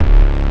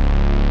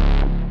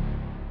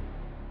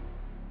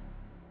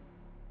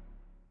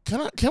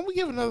Can we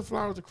give another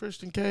flower to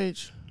Christian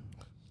Cage?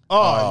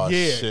 Oh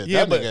yeah, shit.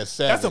 Yeah, That nigga's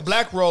savage. that's a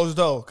black rose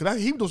though, cause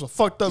he doing some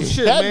fucked up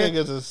shit, That man.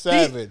 nigga's a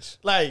savage.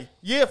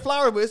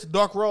 Flower, but it's a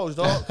dark rose,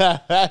 dog.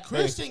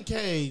 Christian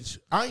Cage,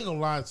 I ain't gonna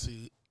lie to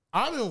you.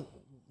 I've been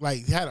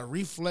had a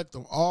reflect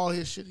of all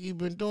his shit he's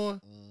been doing.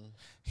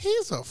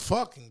 He's a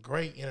fucking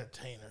great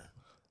entertainer.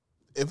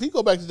 If he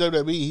go back to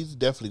WWE, he's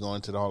definitely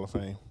going to the Hall of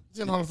Fame. He's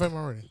in the Hall of Fame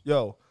already.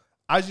 Yo,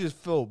 I just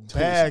feel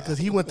bad because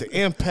he went to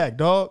Impact,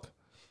 dog.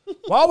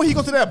 Why would he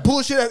go to that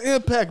bullshit at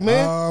Impact,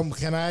 man?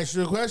 Can I ask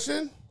you a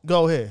question?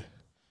 Go ahead.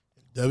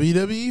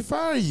 WWE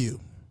fire you.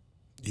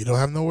 You don't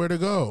have nowhere to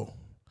go.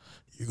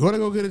 You're going to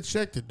go get a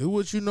check to do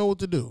what you know what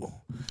to do.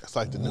 That's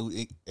like the new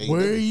AEW.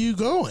 Where are you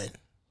going?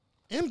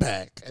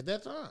 Impact at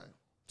that time.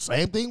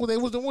 Same thing what they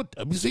was doing with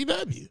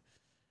WCW.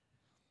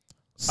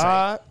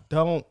 I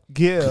don't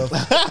give a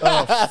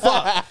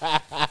fuck.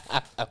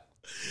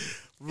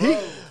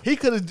 He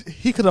could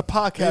have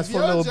podcast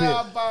for a little bit. If your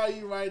job fire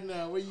you right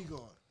now, where you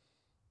going?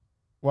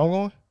 Where I'm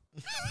going?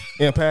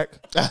 Impact.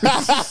 No,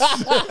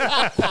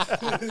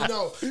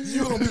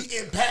 you gonna be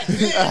impacted.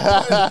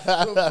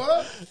 The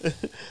fuck?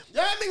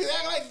 Y'all niggas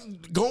act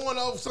like going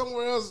over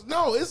somewhere else.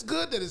 No, it's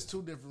good that it's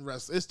two different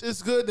wrestlers.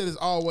 It's good that it's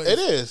always. It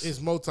is.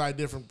 It's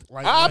multi-different.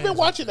 I've been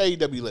watching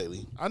AEW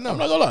lately. I know. I'm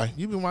not gonna lie.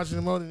 You've been watching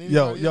it more than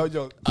anybody.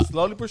 Yo.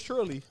 Slowly but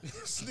surely.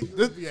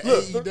 Look,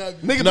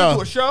 Nigga been to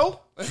a show.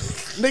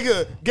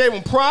 Nigga gave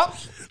him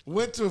props.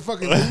 Went to a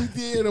fucking movie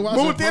theater and watched.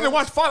 Movie theater and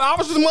watched 5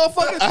 hours of this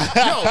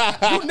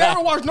motherfucker. Yo, you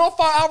never watched no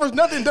 5 hours,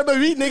 nothing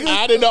WWE, nigga.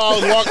 I didn't know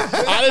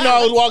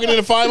I was walking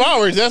into 5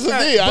 hours. That's the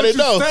thing. I didn't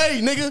know.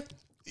 Stay, nigga.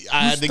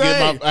 I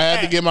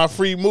had to get my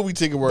free movie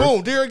ticket worth.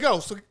 Boom, there it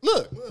goes. So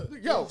look,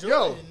 yo.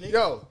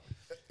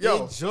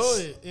 Enjoy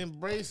it,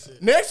 embrace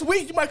it. Next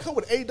week you might come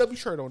with an AEW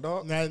shirt on,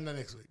 dog. Not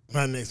next week.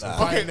 Not next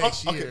week. Okay,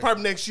 Next year. Okay,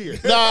 probably next year.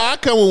 Nah, I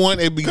come with one.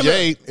 It'd be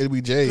Jade. It'd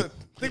be Jade.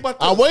 Think about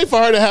this. I'm waiting for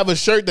her to have a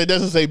shirt that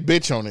doesn't say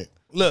bitch on it.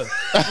 Look.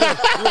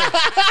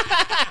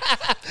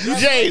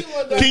 Jade,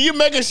 can you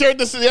make a shirt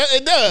that says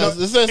it does?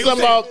 It says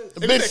something about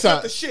bitch sign.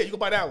 sign. The shit, you can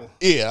buy that one.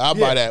 Yeah, I'll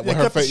buy that with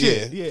her face.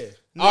 Yeah.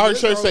 All her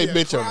shirts say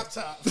bitch on it.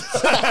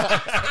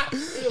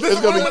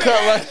 It's gonna be cut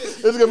right.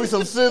 There's gonna be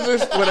some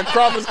scissors where the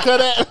crop is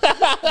cut at.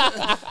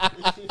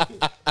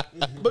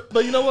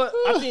 But you know what?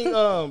 I think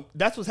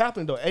that's what's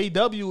happening though.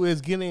 AEW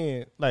is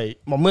getting like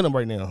momentum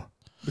right now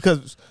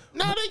because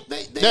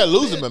they're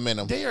losing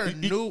momentum. They are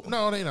new.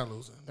 No, they're not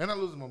losing. They're not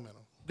losing momentum.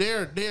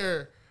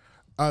 They're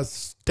a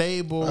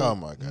stable. Oh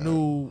my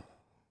God.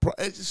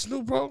 It's a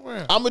new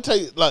program. I'm gonna tell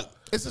you, like,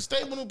 it's a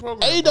stable new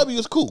program. AEW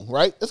is cool,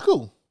 right? It's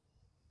cool.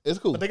 It's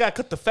cool. But they gotta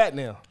cut the fat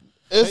now.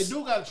 They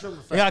do gotta trim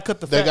the fat. They gotta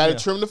cut the fat. They gotta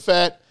trim the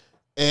fat,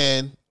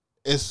 and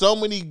it's so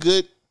many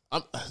good.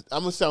 I'm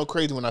gonna sound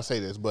crazy when I say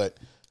this, but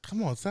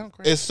come on, sound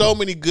crazy. It's so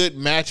many good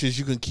matches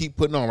you can keep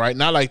putting on, right?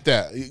 Not like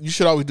that. You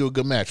should always do a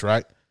good match,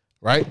 right?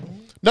 Right?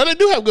 No, they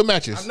do have good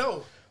matches. I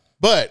know,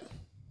 but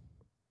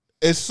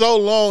it's so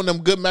long. Them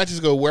good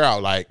matches go wear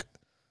out. Like,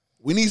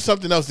 we need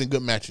something else than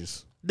good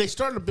matches. They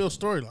starting to build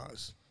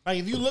storylines. Like,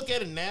 if you look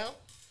at it now,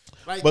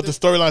 like, but the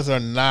storylines are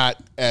not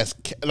as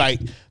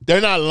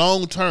they're not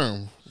long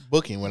term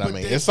booking. What I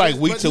mean, it's like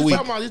week to week.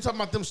 You're talking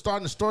about them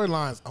starting the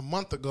storylines a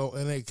month ago,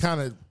 and they kind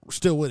of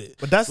still with it.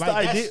 But that's the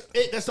idea.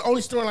 That's the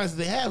only storylines that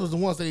they had was the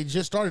ones that they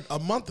just started a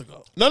month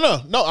ago.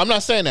 No. I'm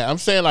not saying that. I'm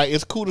saying like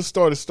it's cool to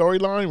start a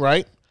storyline,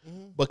 right?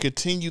 Mm-hmm. But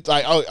continue.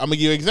 Like, I'm gonna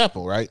give you an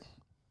example, right?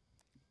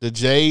 The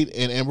Jade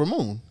and Ember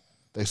Moon.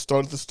 They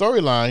started the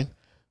storyline.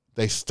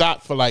 They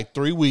stopped for like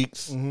 3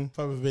 weeks. Mm-hmm.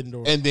 Forbidden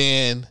Door. And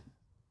then,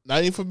 not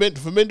even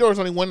Forbidden Door is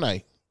only one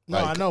night. No,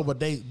 I know, but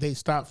they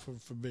stopped for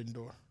Forbidden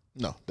Door.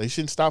 No, they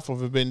shouldn't stop for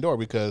Forbidden Door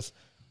because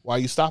why are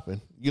you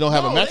stopping? You don't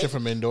have a match at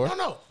Forbidden Door.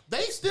 No.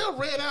 They still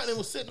ran out and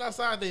was sitting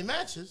outside their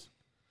matches.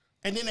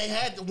 And then they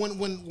had, when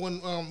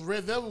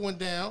Red Velvet went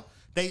down,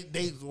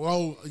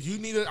 you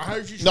need I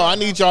heard you. No, I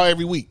need y'all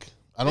every week.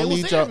 I don't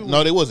need y'all.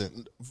 No, they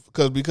wasn't.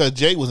 Because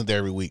Jay wasn't there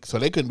every week. So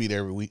they couldn't be there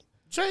every week.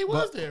 Jay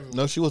was there every week.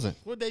 No, she wasn't.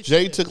 What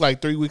Jay took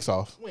like 3 weeks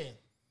off. When?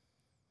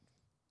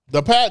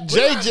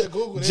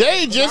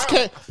 Jay just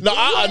came. No,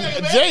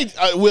 Jay.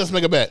 We'll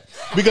make a bet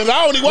because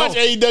I only watch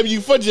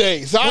AEW for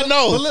Jay, so I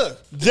know. But look,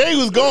 Jay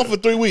was gone for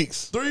 3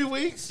 weeks. 3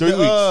 weeks. 3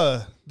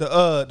 weeks.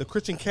 The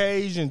Christian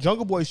Cage and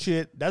Jungle Boy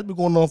shit that's been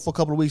going on for a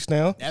couple of weeks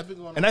now,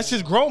 and that's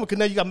just growing because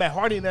now you got Matt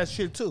Hardy in that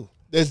shit too.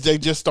 They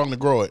just starting to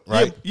grow it,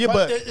 right? Yeah,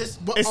 but it's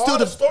still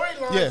the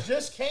storylines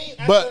just came.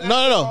 But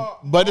no.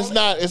 But it's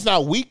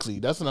not weekly.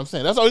 That's what I'm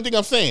saying. That's the only thing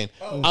I'm saying.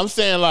 Oh. I'm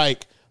saying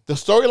like the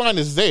storyline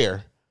is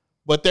there,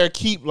 but they'll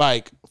keep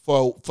like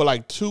for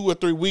like 2 or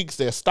 3 weeks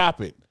they'll stop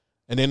it,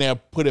 and then they'll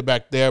put it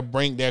back. They'll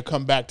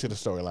come back to the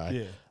storyline.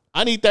 Yeah.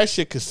 I need that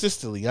shit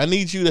consistently. I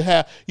need you to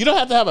have. You don't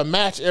have to have a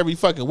match every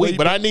fucking week,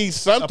 but I need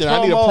something.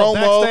 I need a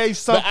promo.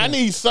 Something. I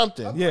need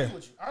something. Yeah.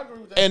 I agree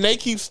with that. And they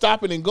keep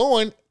stopping and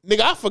going.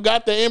 Nigga, I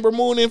forgot that Ember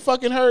Moon and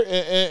fucking her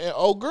and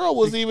old girl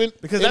was even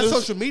because that's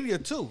social media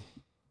too.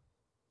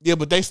 Yeah,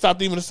 but they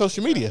stopped even the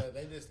social media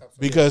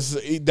because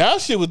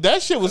that shit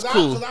was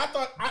cool.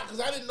 Because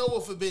because I didn't know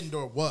what Forbidden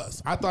Door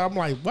was. I'm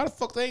like, why the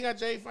fuck they ain't got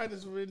Jay fighting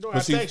this Forbidden Door? I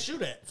text you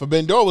that.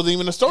 Forbidden Door wasn't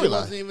even a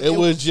storyline. It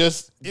was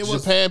just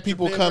Japan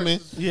people coming.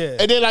 Yeah.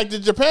 And then, like, the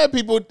Japan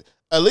people,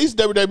 at least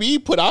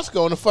WWE put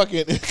Asuka on the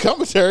fucking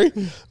commentary.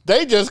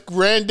 They just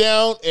ran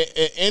down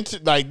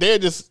they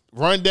just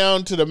run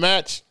down to the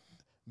match,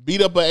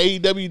 beat up an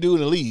AEW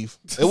dude and leave.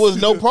 It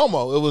was no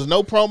promo. It was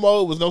no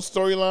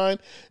storyline.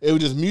 It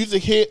was just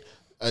music hit.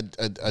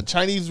 A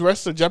Chinese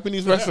wrestler,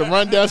 Japanese wrestler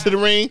run down to the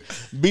ring,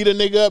 beat a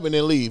nigga up, and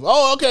then leave.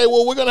 Oh, okay.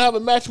 Well, we're gonna have a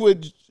match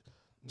with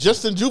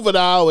Justin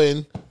Juvenile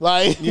and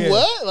what?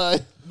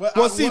 Like,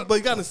 but you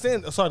gotta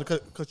understand. Sorry to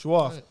cut you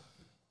off.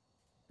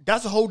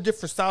 That's a whole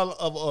different style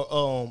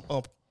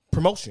of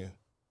promotion.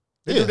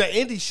 They do that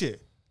indie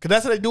shit because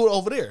that's how they do it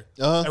over there.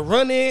 And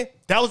run in.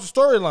 That was the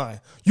storyline.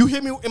 You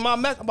hit me in my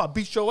match, I'm about to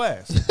beat your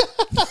ass.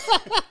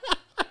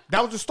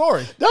 That was the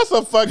story. That's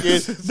a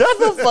 2K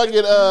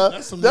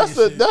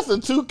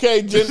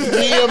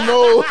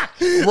GMO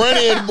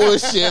run-in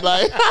bullshit.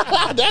 Like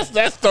that's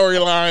that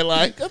storyline.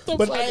 Like,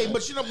 but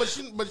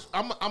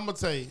I'm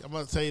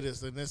gonna tell you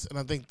this, and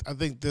I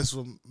think this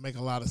will make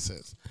a lot of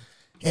sense.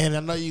 And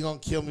I know you're gonna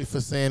kill me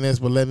for saying this,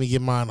 but let me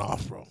get mine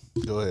off, bro.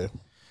 Go ahead.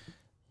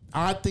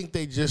 I think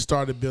they just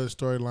started building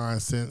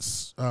storylines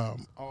since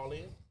All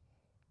In.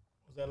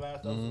 That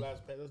was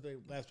the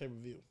last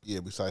pay-per-view. Yeah,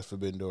 besides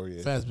Forbidden Door,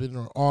 yeah. Forbidden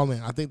Door, All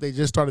In. I think they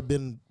just started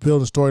building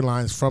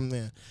storylines from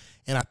there.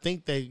 And I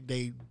think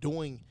they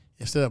doing,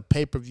 instead of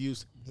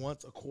pay-per-views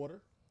once a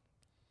quarter,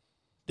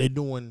 they're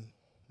doing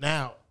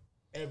now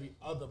every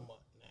other month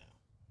now.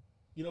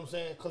 You know what I'm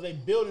saying? Because they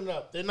building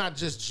up. They're not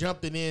just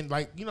jumping in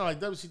like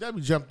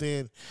WCW jumped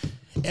in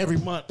every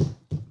month,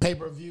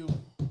 pay-per-view.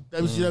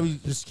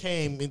 WCW just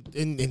came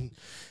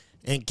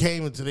and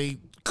came until they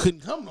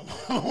couldn't come no more.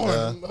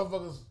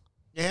 Motherfuckers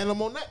hand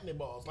them on that in their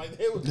balls. Like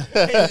they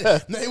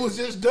was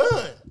just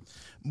done.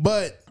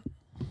 But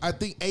I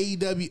think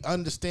AEW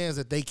understands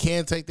that they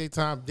can take their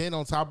time. Then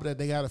on top of that,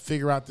 they got to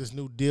figure out this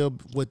new deal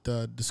with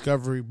the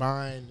Discovery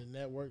buying the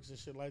networks and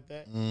shit like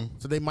that.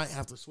 So they might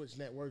have to switch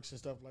networks and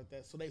stuff like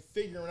that. So they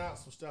figuring out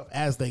some stuff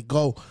as they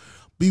go.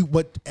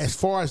 But as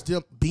far as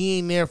them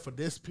being there for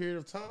this period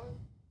of time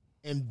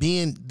and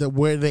being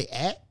where they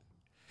at,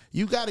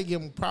 you got to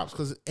give them props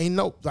because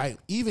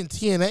even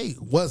TNA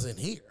wasn't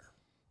here.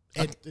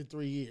 In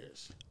 3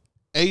 years.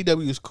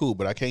 AEW is cool,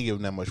 but I can't give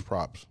them that much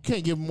props. You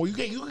can't give them more. You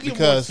can give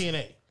them more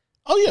TNA.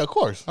 Oh yeah, of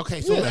course.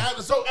 Okay, so at the end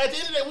of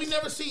the day, we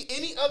never see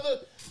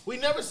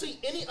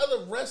any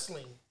other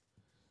wrestling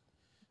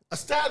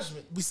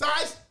establishment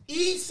besides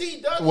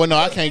ECW. Well, no,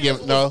 I can't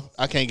give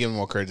them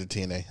more credit to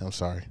TNA. I'm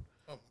sorry.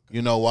 Oh,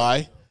 you know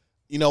why?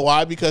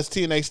 Because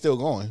TNA's still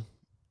going.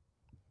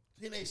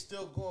 TNA's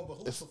still going, but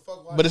who the fuck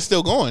watches it? But it's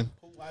still going.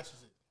 Who watches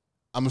it?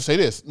 I'm gonna say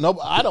this. No,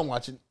 I don't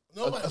watch it.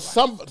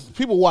 Some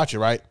people watch it,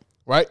 right?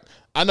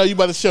 I know you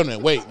about to shit on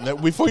it. Wait,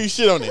 before you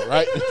shit on it,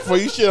 right? Before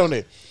you shit on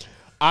it,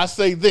 I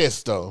say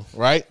this though,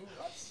 right?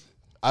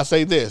 I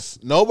say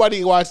this.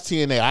 Nobody watched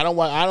TNA. I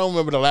don't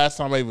remember the last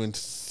time I even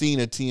seen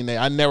a TNA.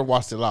 I never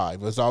watched it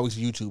live. It was always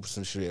YouTube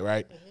some shit,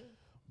 right? Mm-hmm.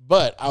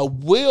 But I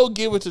will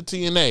give it to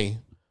TNA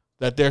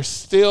that they're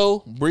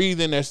still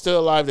breathing. They're still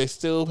alive. They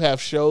still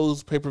have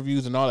shows,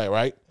 pay-per-views, and all that,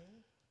 right?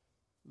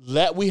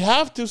 We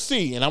have to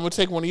see, and I'm going to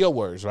take one of your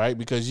words, right?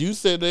 Because you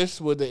said this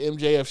with the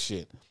MJF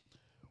shit.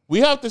 We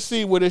have to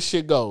see where this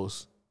shit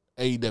goes,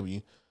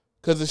 AEW.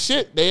 Because the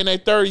shit, they in their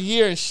third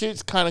year and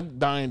shit's kind of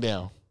dying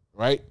down,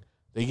 right?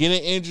 They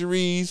getting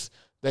injuries.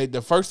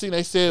 The first thing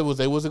they said was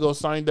they wasn't going to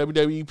sign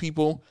WWE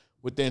people.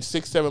 Within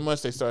 6-7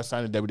 months, they started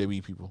signing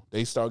WWE people.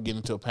 They started getting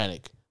into a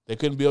panic. They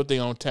couldn't build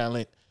their own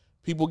talent.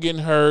 People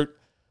getting hurt.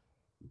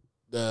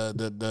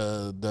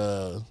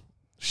 The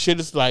shit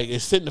is like,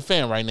 it's sitting the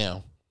fan right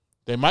now.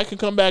 They might can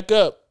come back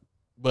up,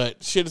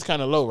 but shit is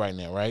kind of low right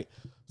now, right?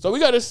 So we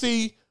got to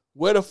see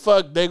where the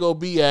fuck they gonna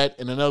be at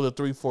in another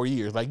 3-4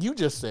 years. Like you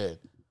just said,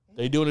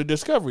 they doing the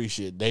Discovery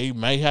shit. They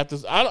might have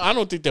to. I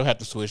don't think they'll have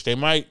to switch.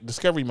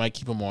 Discovery might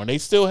keep them on. They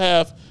still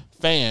have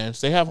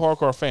fans. They have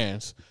hardcore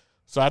fans.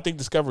 So I think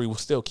Discovery will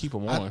still keep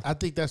them on. I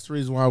think that's the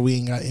reason why we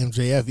ain't got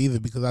MJF either,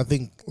 because I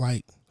think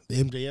like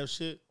the MJF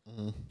shit,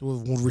 when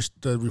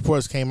the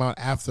reports came out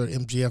after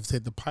MJF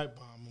said the pipe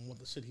bomb and what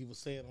the shit he was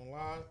saying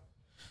online.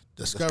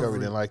 Discovery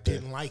didn't like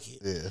it.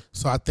 Yeah.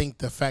 So I think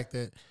the fact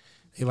that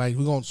they like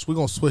we're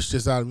gonna switch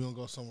this out and we're gonna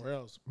go somewhere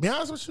else. Be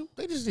honest with you,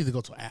 they just need to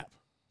go to an app.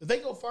 If they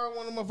go find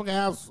one of them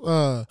motherfucking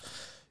apps,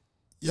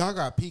 y'all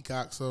got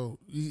Peacock, so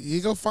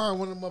you go find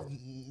one of them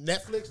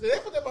Netflix. Did they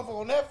put that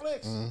motherfucker on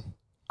Netflix?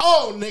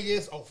 Oh, nigga,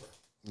 it's over.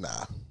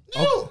 Nah.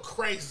 You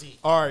crazy.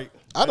 All right.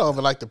 I don't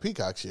even like the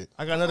Peacock shit.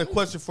 I got another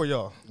question for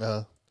y'all.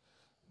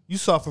 You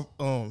saw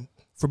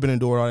Forbidden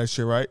Door, all that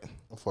shit, right?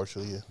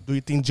 Unfortunately, yeah. Do you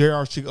think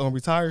JR should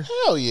retire?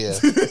 Hell yeah.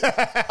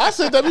 I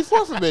said that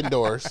before Forbidden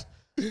Doors.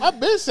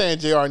 I've been saying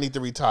JR need to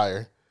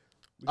retire.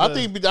 I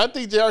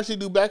think JR should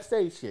do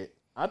backstage shit.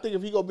 I think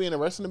if he go be in the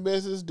wrestling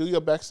business, do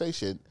your backstage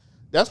shit.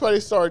 That's why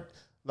they start,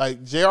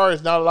 like, JR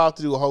is not allowed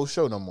to do a whole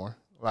show no more.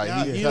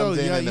 Like, he comes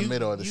in the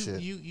middle of the shit.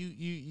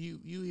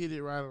 You hit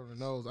it right on the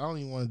nose. I don't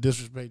even want to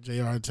disrespect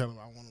JR and tell him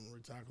I want him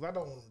retire because I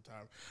don't want him to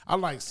retire. I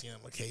like seeing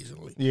him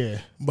occasionally. Yeah,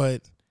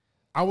 but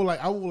I would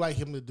like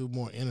him to do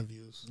more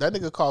interviews. That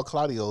nigga called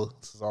Claudio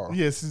Cesaro.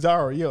 Yeah,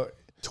 Cesaro. Yeah,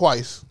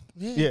 twice.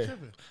 Yeah.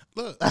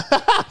 Look, no,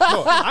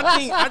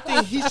 I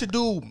think he should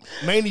do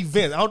main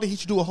events. I don't think he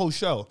should do a whole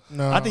show.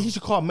 No. I think he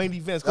should call main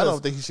events. I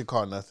don't think he should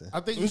call nothing. I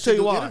think Let me he should tell you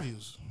do why.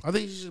 interviews. I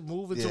think he should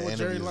move into what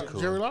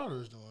Jerry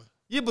Lawler is doing.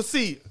 Yeah, but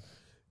see,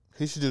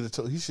 He should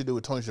do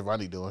what Tony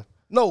Schiavone doing.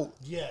 no,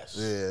 Yes.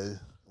 Yeah,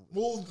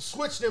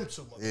 Switch them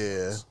two.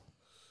 yeah.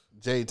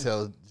 Jay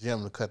tells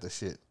Jim to cut the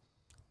shit.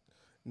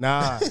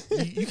 nah,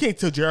 you can't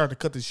tell JR to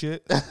cut the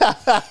shit. You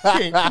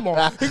can't, come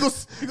on, he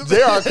goes,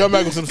 JR come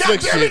back with some slick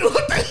shit.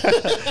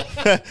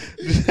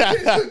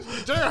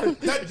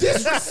 The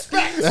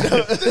disrespect.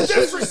 The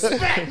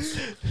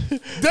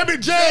disrespect. Debbie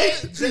J.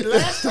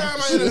 Last time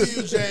I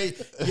interviewed Jay,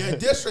 you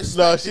disrespect.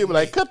 No, she be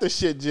like, cut the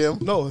shit, Jim.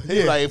 No, He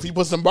yeah. like, if you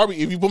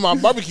put my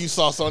barbecue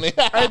sauce on it.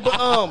 Hey,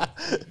 but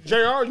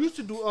JR used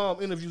to do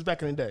interviews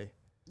back in the day.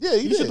 Yeah,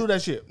 He should do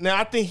that shit. Now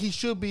I think he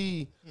should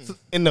be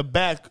in the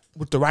back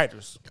with the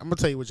writers. I'm gonna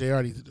tell you what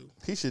JR needs to do.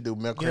 He should do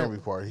Milk Henry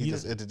part. He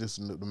just introduced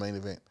the main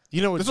event.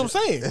 You know That's what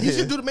I'm saying. He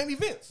should do the main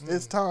events.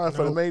 It's time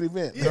for the main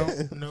event.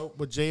 No.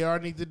 What JR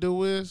needs to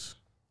do is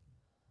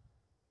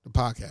the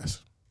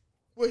podcast.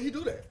 Well, he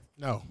do that.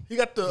 No, He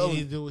got the.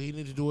 he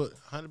need to do it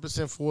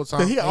 100% full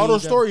time. He got all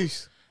those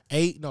stories.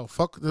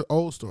 Fuck the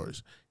old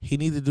stories. He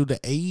need to do the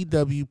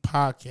AEW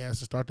podcast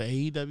to start the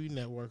AEW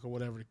network or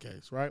whatever the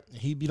case, right? And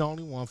he'd be the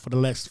only one for the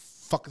next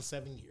fucking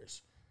 7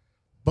 years.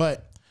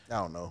 But I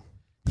don't know.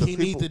 he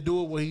need to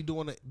do it where he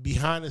doing it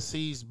behind the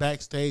scenes,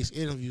 backstage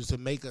interviews to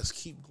make us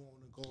keep going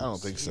and going. I don't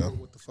think hear so.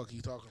 What the fuck are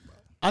you talking about?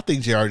 I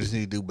think JR just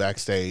need to do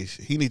backstage.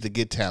 He needs to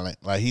get talent.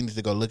 Like, he needs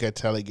to go look at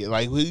talent.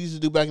 Like we used to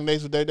do back in the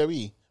days with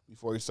WWE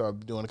before he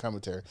started doing the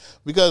commentary.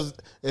 Because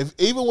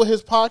even with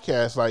his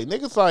podcast, like,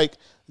 niggas like,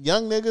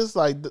 young niggas,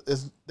 like,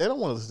 they don't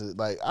want to listen to it.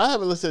 Like, I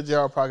haven't listened to JR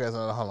podcast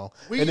in how long.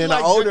 And then like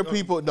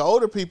the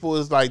older people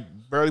is like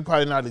barely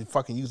probably not to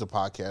fucking use a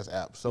podcast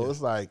app. So it's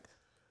like,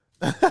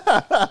 Hey,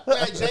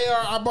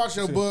 JR, I bought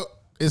your book.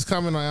 It's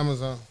coming on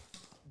Amazon.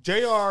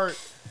 JR,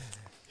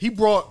 he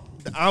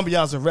brought the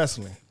ambiance of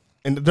wrestling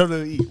in the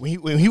WWE.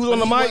 When he was on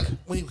the mic,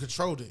 When he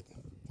controlled it.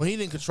 When he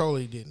didn't control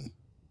it, he didn't.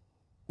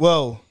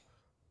 well,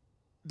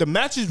 the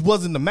matches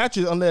wasn't the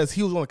matches unless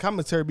he was on the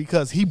commentary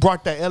because he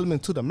brought that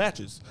element to the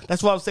matches.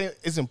 That's why I'm saying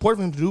it's important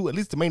for him to do at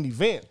least the main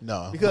event.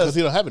 no, because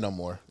he don't have it no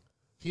more.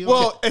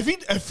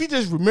 if he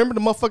just remembered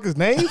the motherfuckers'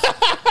 names,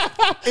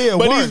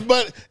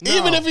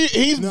 Even if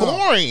he's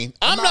boring,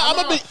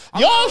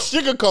 y'all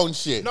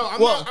sugarcoating shit. No,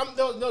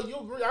 you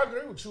agree. I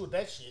agree with you with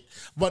that shit.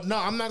 But no,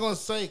 I'm not gonna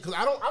say because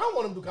I don't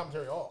want him to do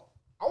commentary at all.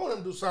 I want him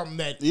to do something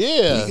that he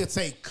could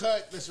say,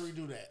 cut, let's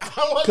redo that.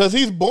 Because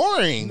he's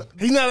boring.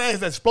 he's not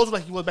as explosive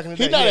like he was back in the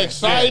day. He's not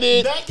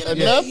excited. Back in the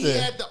day, nothing. he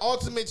had the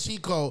ultimate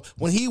cheat code.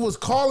 When he was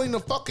calling the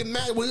fucking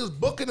match, when he was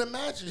booking the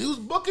matches, he was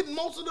booking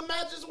most of the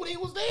matches when he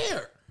was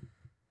there.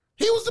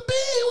 He was a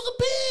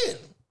bin.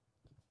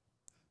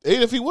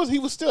 And if he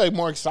was still like,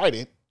 more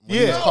excited. When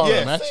he was calling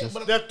the matches.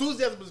 But the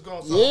enthusiasm was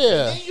gone. So.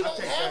 Yeah. Then you don't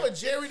have a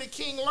Jerry the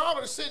King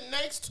Lawler sitting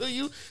next to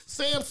you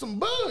saying some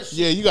bullshit.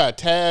 Yeah, you got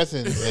Taz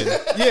and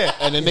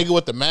and the nigga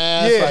with the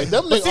mask. Yeah. Like,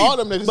 them niggas, all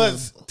them niggas. But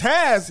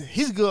Taz,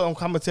 he's good on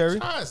commentary.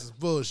 Taz is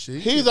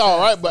bullshit. He's all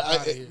right,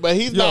 but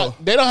he's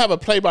not. They don't have a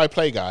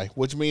play-by-play guy,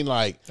 which mean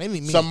like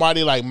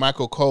somebody like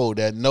Michael Cole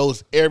that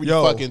knows every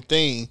fucking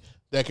thing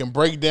that can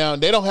break down.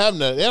 They don't have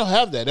that. They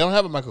don't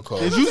have a Michael Cole.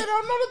 They don't know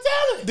the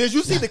talent. Did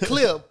you see the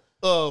clip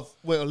of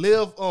when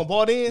Liv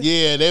bought in?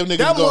 Yeah, them niggas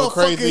that going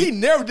motherfucker, crazy. he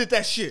never did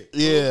that shit.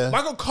 Yeah.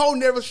 Michael Cole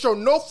never showed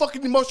no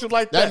fucking emotion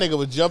like that. That nigga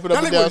was jumping up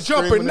That and nigga down, was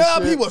jumping screaming and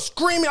up. shit. He was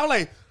screaming. I'm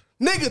like,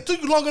 nigga, it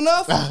took you long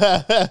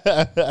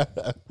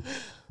enough?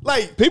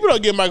 Like, people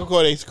don't give Michael Cole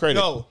his credit.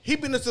 no, he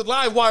been into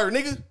live wire,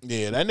 nigga.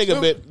 Yeah, that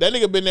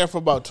nigga been there for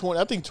about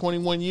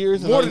 21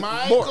 years. More than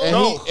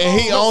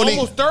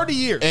almost 30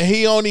 years. And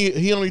he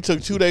only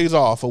took 2 days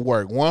off of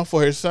work. One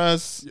for his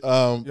son's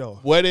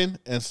wedding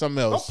and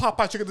something else. Don't pop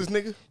out chicken this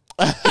nigga.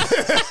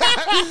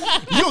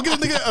 You don't give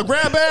this nigga a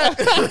grab bag?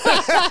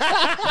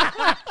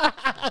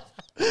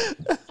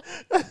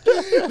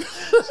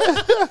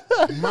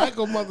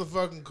 Michael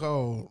motherfucking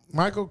Cole.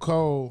 Michael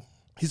Cole.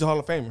 He's a Hall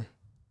of Famer.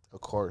 Of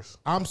course.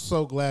 I'm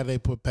so glad they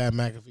put Pat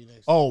McAfee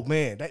next. Oh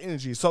man, that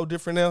energy is so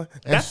different now.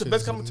 That's the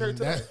best commentary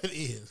today. It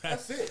is.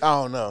 That's it.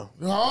 I don't know.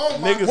 Oh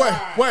my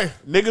God. Wait.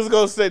 Niggas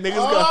gonna say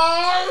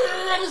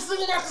Oh, this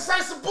nigga about to say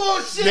some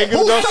bullshit. Niggas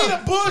Who gonna- say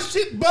the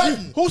bullshit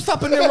button? Who's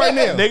stopping them right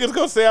now? niggas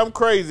gonna say I'm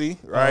crazy,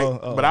 right?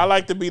 Oh. But I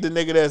like to be the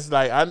nigga that's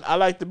like I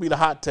like to be the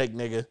hot take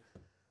nigga.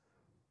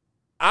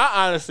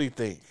 I honestly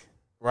think,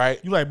 right?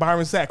 You like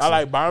Byron Saxon? I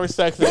like Byron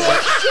Saxon. No,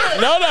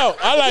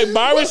 I like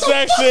Byron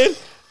Saxon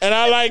and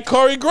I like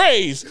Corey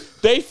Graves.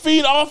 They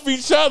feed off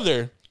each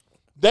other.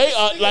 They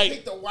are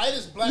Picked the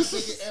whitest black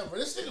nigga ever.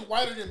 This nigga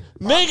whiter than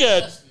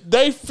nigga.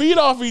 They feed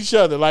off each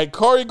other. Like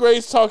Corey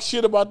Graves talks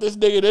shit about this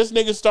nigga. This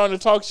nigga starting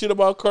to talk shit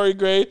about Corey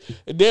Graves.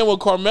 And then when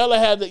Carmella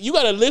had you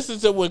gotta listen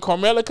to when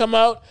Carmella come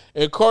out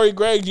and Corey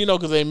Graves,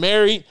 because they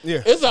married.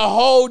 Yeah, it's a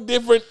whole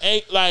different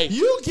like.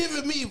 You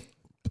giving me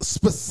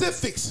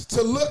specifics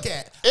to look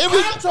at.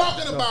 I'm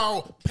talking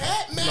about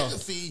Pat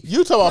McAfee.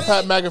 You talking about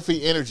Pat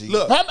McAfee energy.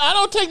 Look, I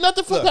don't take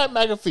nothing from Pat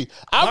McAfee.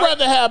 I'd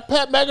rather have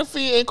Pat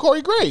McAfee and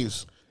Corey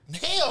Graves.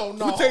 Hell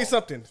no. Let me tell you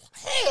something.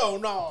 Hell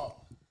no.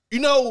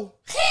 Hell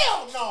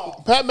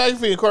no. Pat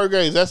McAfee and Corey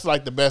Graves, that's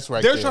like the best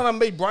right there. They're trying to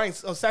make Brian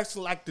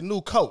Saxon like the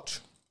new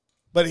coach.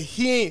 But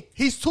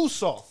he's too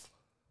soft.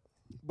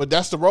 But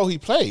that's the role he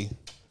played.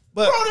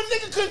 But bro, the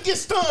nigga couldn't get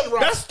stunned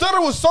right. That stutter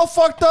was so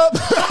fucked up.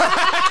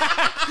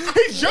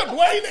 He jumped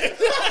way in.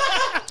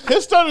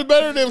 His stutter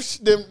better than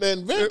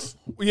Vince.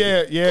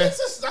 Yeah. This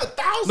is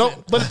 1,000.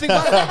 No, but the thing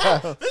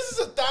about it, this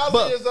is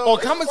 1,000 years old.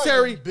 On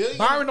commentary,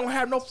 Byron don't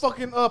have no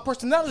fucking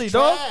personality,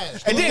 dog.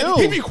 And then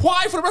he be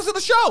quiet for the rest of the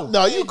show.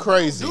 No, you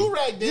crazy. You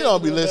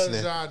don't be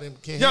listening.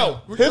 Yo,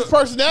 his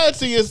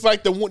personality is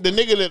like the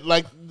nigga that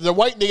like the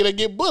white nigga that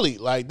get bullied.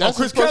 Like that's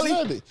Chris his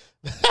personality. Kelly?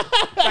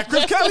 Like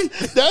Chris Kelly?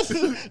 That's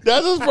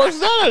his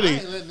personality. I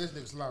ain't letting this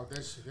nigga slaught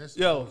that shit. That's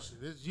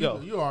bullshit.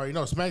 You already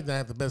know Smackdown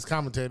have the best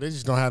commentary. They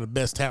just don't have the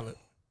best talent.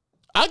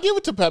 I give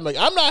it to Pat McAfee.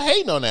 I'm not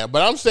hating on that,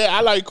 but I'm saying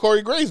I like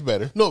Corey Graves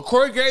better. No,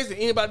 Corey Graves and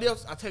anybody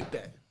else, I take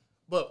that.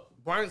 But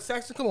Brian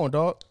Saxon, come on,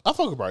 dog. I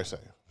fuck with Brian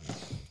Saxon.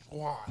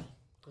 Why?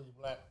 Because he's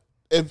black.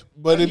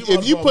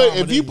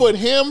 If you put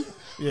him,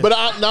 but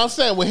I'm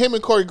saying with him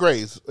and Corey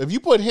Graves, if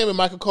you put him and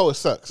Michael Cole, it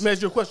sucks. Let me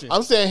ask you a question.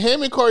 I'm saying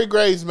him and Corey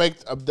Graves make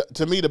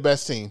to me the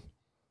best team.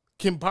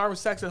 Can Byron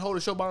Saxon hold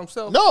the show by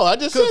himself? No, I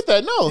just said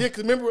that. No. Yeah,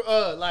 because remember,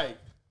 like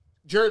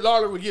Jared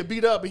Lawler would get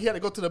beat up, and he had to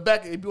go to the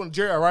back and be on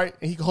Jared, right?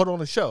 And he could hold on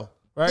the show,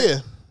 right? Yeah.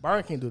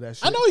 Byron can't do that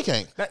shit. I know he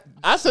can't.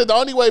 I said the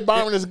only way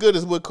Byron is good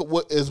is with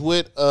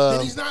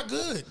then he's not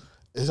good.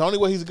 The only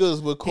way he's good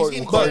is with Corey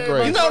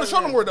Graves. He's not on the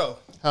show no more, though.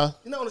 Huh?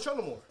 He's not on the show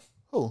no more.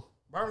 Who?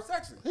 Byron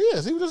Saxon. He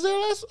is. He was just there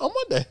on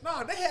Monday.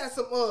 Nah, they had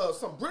some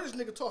British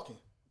nigga talking.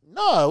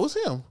 No, it was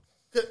him.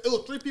 It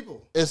was 3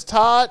 people. It's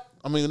Todd.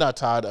 I mean, not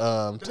Todd.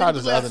 Todd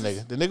is the other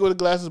nigga. The nigga with the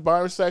glasses,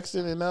 Byron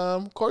Saxon,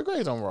 and Corey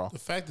Graves on Raw. The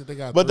fact that they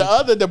got, but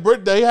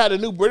they had a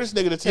new British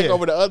nigga to take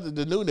over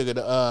the new nigga.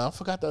 I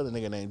forgot the other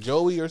nigga name,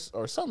 Joey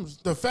or something.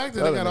 The fact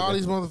that they got all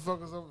these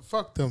motherfuckers over,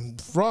 fuck them.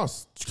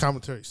 Frost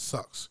commentary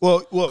sucks.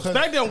 Well,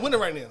 Smackdown winning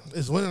right now.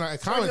 It's winning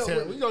like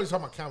commentary. We always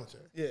talking about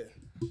commentary. Yeah,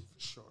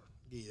 sure.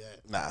 Yeah,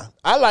 nah.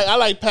 I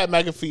like Pat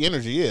McAfee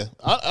energy. Yeah,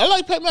 I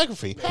like Pat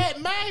McAfee. Pat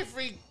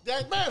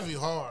McAfee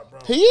hard, bro.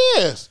 He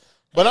is.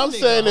 But I'm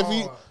saying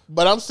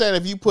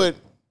if you put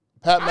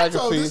Pat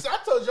McAfee, I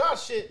told y'all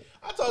shit.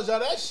 I told y'all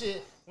that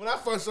shit when I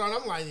first saw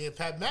it. I'm like, yeah,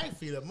 Pat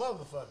McAfee, the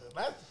motherfucker.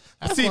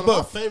 That's one of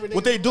my favorite.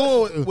 What they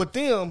doing with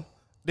them?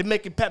 They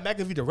making Pat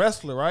McAfee the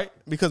wrestler, right?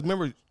 Because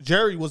remember,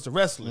 Jerry was the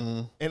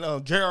wrestler,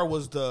 and JR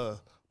was the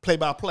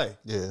play-by-play.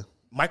 Yeah.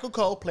 Michael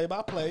Cole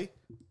play-by-play.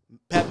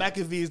 Pat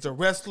McAfee is the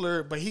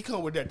wrestler, but he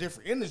come with that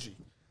different energy.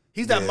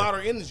 He's that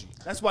modern energy.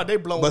 That's why they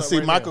blowing up. But see,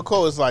 right Michael now.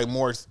 Cole is like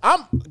more.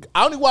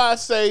 Only why I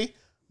say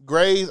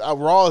Graves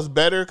Raw is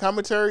better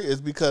commentary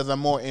is because I'm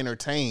more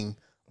entertained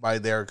by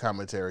their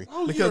commentary.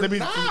 Oh, because they be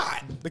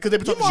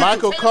talking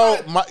Michael Cole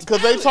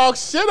because they talk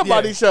shit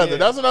about each other.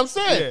 That's what I'm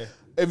saying.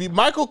 Yeah.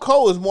 Michael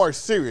Cole is more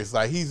serious,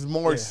 like he's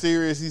more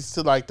serious. He's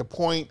to like the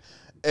point,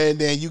 and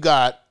then you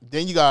got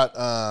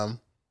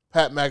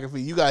Pat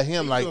McAfee. You got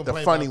him like the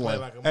funny one.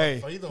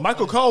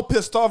 Michael Cole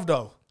pissed off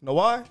though. You know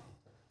why?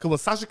 Because when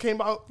Sasha came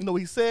out, you know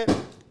what he said?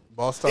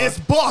 Boss time. It's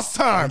boss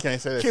time. You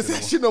can't say that. Can't say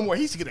that shit no more.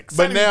 He should get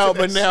excited.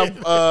 But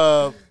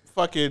now,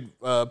 fucking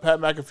Pat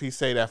McAfee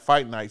say that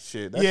fight night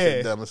shit. That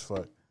shit dumb as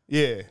fuck.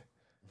 Yeah.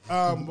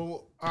 But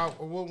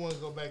we want to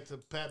go back to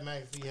Pat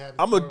McAfee.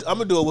 I'm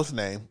gonna do a what's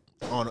name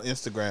on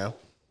Instagram,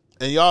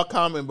 and y'all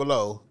comment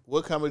below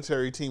what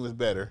commentary team is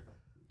better,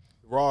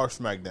 Raw or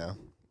SmackDown.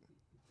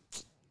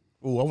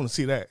 Ooh, I want to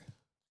see that.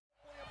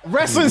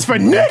 Wrestling's for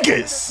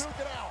niggas.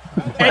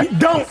 And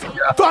don't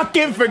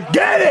fucking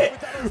forget it.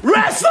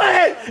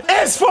 Wrestling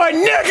is for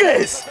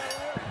niggas.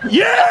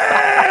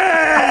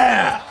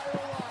 Yeah.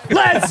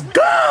 Let's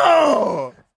go.